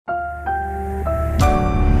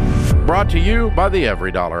brought to you by the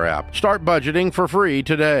EveryDollar app. Start budgeting for free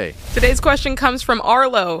today. Today's question comes from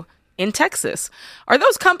Arlo in Texas. Are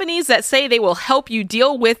those companies that say they will help you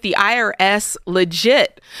deal with the IRS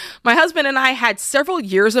legit? My husband and I had several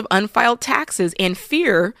years of unfiled taxes and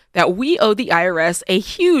fear that we owe the IRS a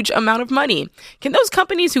huge amount of money. Can those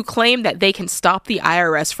companies who claim that they can stop the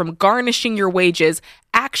IRS from garnishing your wages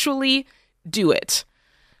actually do it?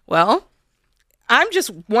 Well, I'm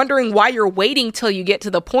just wondering why you're waiting till you get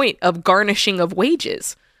to the point of garnishing of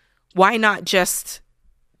wages. Why not just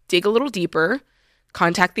dig a little deeper,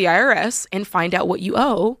 contact the IRS, and find out what you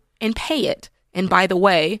owe and pay it? And by the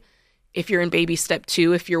way, if you're in baby step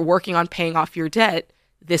 2, if you're working on paying off your debt,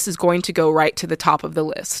 this is going to go right to the top of the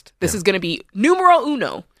list. This is going to be numero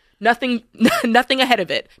uno. Nothing ahead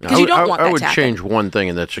of it, because you don't want that to happen. I would change one thing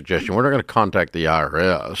in that suggestion. We're not going to contact the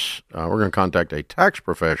IRS. We're going to contact a tax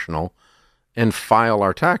professional and file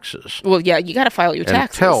our taxes. Well, yeah, you got to file your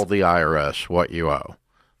taxes. And tell the IRS what you owe.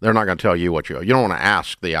 They're not going to tell you what you owe. You don't want to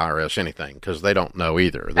ask the IRS anything because they don't know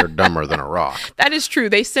either. They're dumber than a rock. That is true.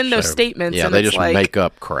 They send those statements. Yeah, and they just make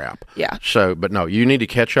up crap. Yeah. But no, you need to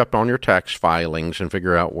catch up on your tax filings and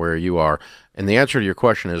figure out where you are. And the answer to your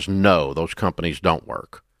question is no, those companies don't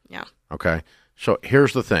work. Yeah. Okay? So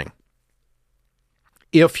here's the thing.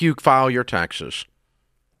 If you file your taxes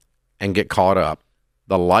and get caught up,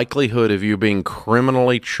 the likelihood of you being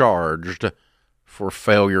criminally charged for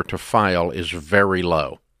failure to file is very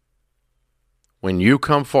low. When you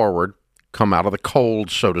come forward, come out of the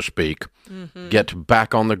cold, so to speak, get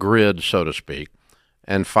back on the grid, so to speak,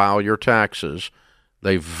 and file your taxes,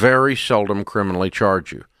 they very seldom criminally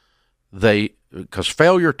charge you. Because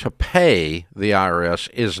failure to pay the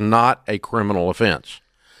IRS is not a criminal offense.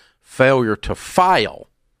 Failure to file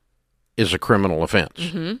is a criminal offense.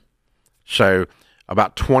 Mm-hmm. So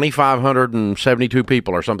about 2,572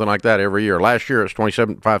 people or something like that every year. Last year it's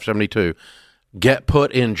 2,572 get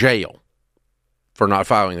put in jail for not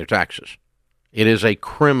filing their taxes. It is a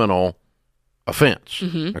criminal offense.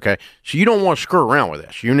 Mm-hmm. Okay? So you don't want to screw around with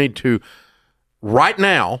this. You need to, right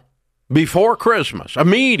now, before Christmas,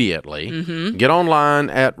 immediately, get online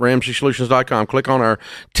at RamseySolutions.com. Click on our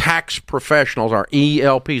tax professionals, our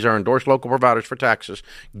ELPs, our endorsed local providers for taxes.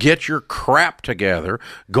 Get your crap together.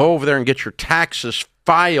 Go over there and get your taxes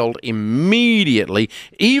filed immediately,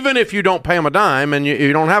 even if you don't pay them a dime and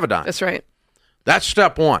you don't have a dime. That's right. That's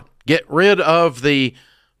step one. Get rid of the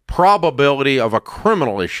probability of a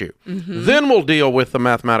criminal issue. Mm-hmm. Then we'll deal with the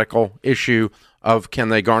mathematical issue of can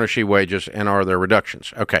they garnish your wages and are there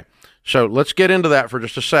reductions. Okay. So let's get into that for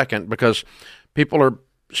just a second, because people are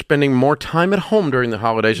spending more time at home during the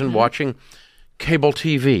holidays and watching cable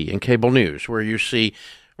TV and cable news, where you see,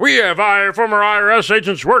 we have former IRS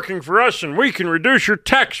agents working for us, and we can reduce your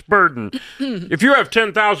tax burden. If you have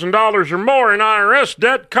 $10,000 or more in IRS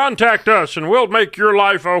debt, contact us, and we'll make your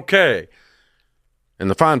life okay. In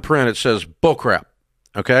the fine print, it says bullcrap,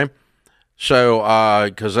 okay? So,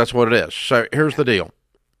 because that's what it is. So here's the deal.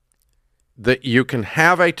 That you can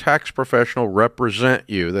have a tax professional represent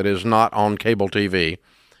you that is not on cable TV,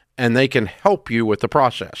 and they can help you with the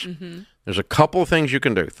process. Mm-hmm. There's a couple of things you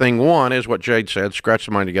can do. Thing one is what Jade said, scratch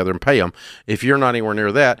the money together and pay them. If you're not anywhere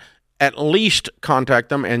near that, at least contact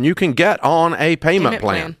them, and you can get on a payment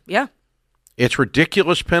plan. Yeah. It's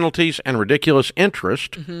ridiculous penalties and ridiculous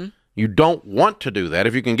interest. Mm-hmm. You don't want to do that.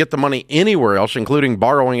 If you can get the money anywhere else, including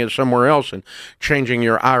borrowing it somewhere else and changing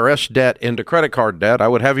your IRS debt into credit card debt, I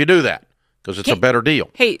would have you do that. Because it's a better deal.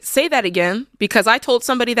 Hey, say that again, because I told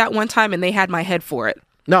somebody that one time and they had my head for it.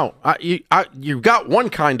 No, you've got one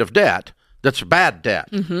kind of debt that's bad debt.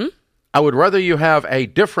 Mm-hmm. I would rather you have a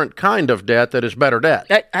different kind of debt that is better debt.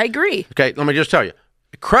 I agree. Okay, let me just tell you.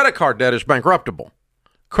 Credit card debt is bankruptable.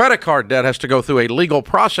 Credit card debt has to go through a legal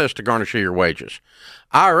process to garnish your wages.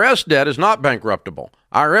 IRS debt is not bankruptable.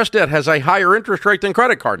 IRS debt has a higher interest rate than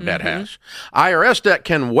credit card debt has. IRS debt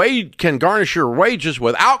can garnish your wages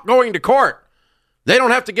without going to court. They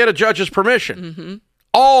don't have to get a judge's permission. Mm-hmm.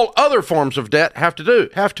 All other forms of debt have to.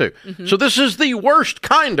 Mm-hmm. So this is the worst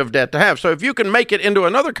kind of debt to have. So if you can make it into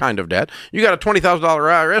another kind of debt, you got a $20,000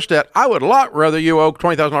 IRS debt, I would a lot rather you owe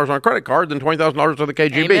 $20,000 on a credit card than $20,000 to the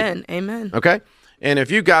KGB. Amen. Okay? And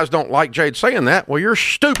if you guys don't like Jade saying that, well, you're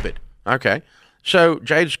stupid. Okay? So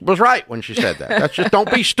Jade was right when she said that. That's just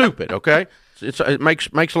don't be stupid, okay? It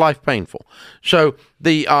makes life painful. So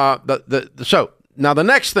so now the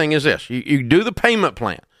next thing is this: you do the payment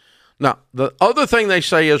plan. Now the other thing they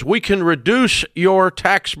say is we can reduce your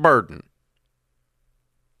tax burden.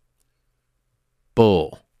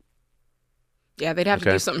 Bull. Yeah, they'd have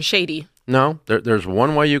to do something shady. No, there's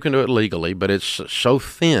one way you can do it legally, but it's so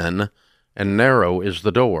thin and narrow is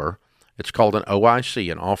the door It's called an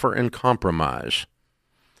OIC, an offer in compromise.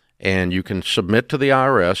 And you can submit to the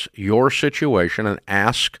IRS your situation and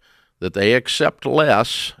ask that they accept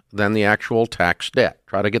less than the actual tax debt.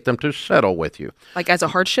 Try to get them to settle with you. Like as a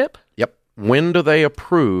hardship? Yep. When do they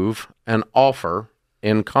approve an offer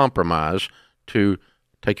in compromise to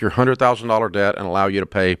take your $100,000 debt and allow you to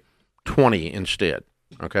pay $20,000 instead?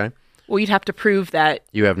 Okay? Well, you'd have to prove that.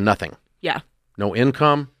 You have nothing. Yeah. No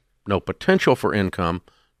income, no potential for income,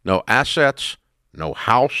 no assets, no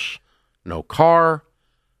house, no car,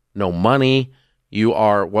 no money. You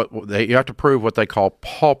are you have to prove what they call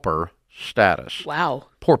pauper status. Wow.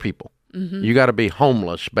 Poor people. Mm-hmm. You got to be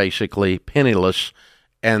homeless, basically, penniless,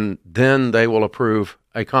 and then they will approve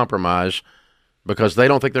a compromise because they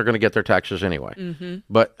don't think they're going to get their taxes anyway. Mm-hmm.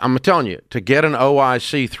 But I'm telling you, to get an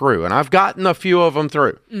OIC through, and I've gotten a few of them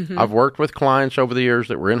through. Mm-hmm. I've worked with clients over the years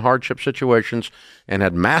that were in hardship situations and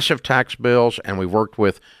had massive tax bills, and we worked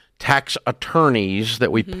with tax attorneys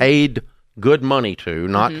that we paid good money to,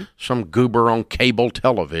 not some goober on cable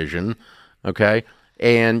television, okay?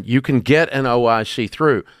 And you can get an OIC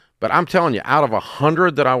through. But I'm telling you, out of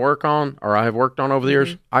 100 that I work on, or I have worked on over the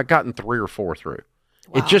years, I've gotten 3 or 4 through.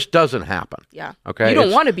 Wow. It just doesn't happen. Yeah. Okay. You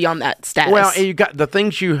don't want to be on that status. Well, you got the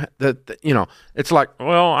things it's like,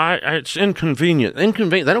 well, it's inconvenient.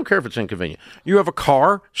 Inconvenient. They don't care if it's inconvenient. You have a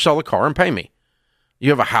car, sell the car and pay me. You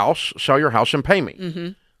have a house, sell your house and pay me. Mm-hmm.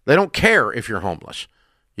 They don't care if you're homeless.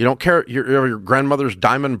 You don't care. Your grandmother's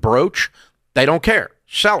diamond brooch. They don't care.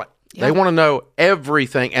 Sell it. Yeah. They want to know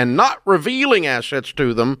everything, and not revealing assets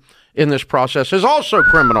to them in this process is also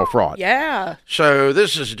criminal fraud. Yeah. So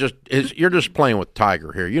this is you're just playing with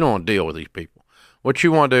Tiger here. You don't want to deal with these people. What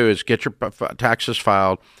you want to do is get your taxes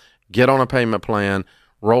filed, get on a payment plan,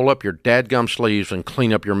 roll up your dadgum sleeves and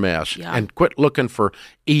clean up your mess, and quit looking for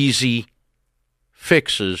easy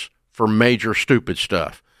fixes for major stupid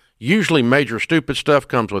stuff. Usually major stupid stuff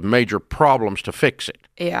comes with major problems to fix it.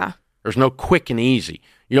 Yeah. There's no quick and easy.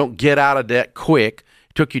 You don't get out of debt quick.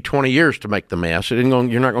 It took you 20 years to make the mess. You're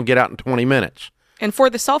not going to get out in 20 minutes. And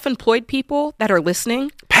for the self-employed people that are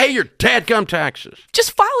listening, pay your dadgum taxes.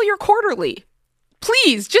 Just file your quarterly.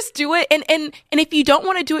 Please, just do it. And if you don't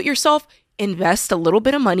want to do it yourself, invest a little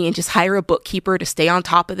bit of money and just hire a bookkeeper to stay on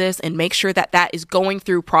top of this and make sure that that is going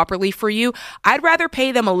through properly for you. I'd rather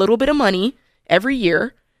pay them a little bit of money every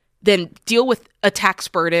year than deal with a tax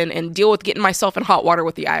burden and deal with getting myself in hot water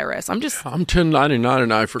with the IRS. I'm 1099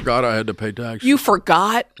 and I forgot I had to pay taxes. You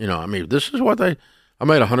forgot? This is what I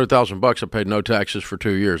made $100,000. I paid no taxes for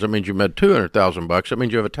 2 years. That means you made $200,000. That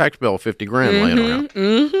means you have a tax bill of $50,000 laying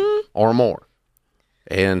around or more.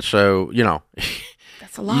 And so,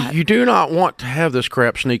 that's a lot. You do not want to have this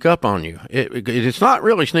crap sneak up on you. It's not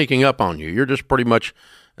really sneaking up on you. You're just pretty much,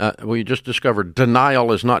 we just discovered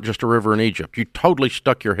denial is not just a river in Egypt. You totally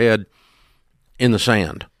stuck your head in the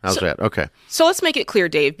sand. How's that? Okay. So let's make it clear,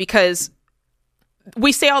 Dave, because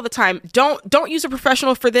we say all the time, don't use a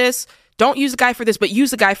professional for this. Don't use a guy for this, but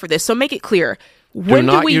use a guy for this. So make it clear. Do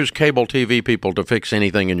not use cable TV people to fix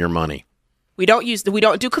anything in your money. We don't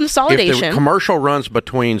do consolidation. If the commercial runs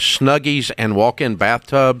between Snuggies and walk-in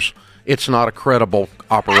bathtubs, it's not a credible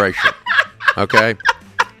operation. Okay?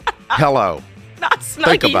 Hello. Not Snuggies.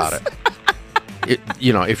 Think about it.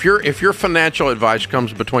 If your financial advice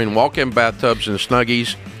comes between walk-in bathtubs and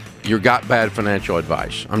Snuggies, you got bad financial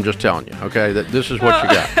advice. I'm just telling you, okay? That this is what you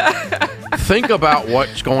got. Think about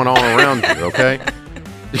what's going on around you, okay?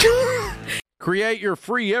 Create your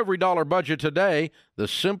free every dollar budget today, the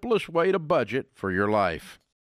simplest way to budget for your life.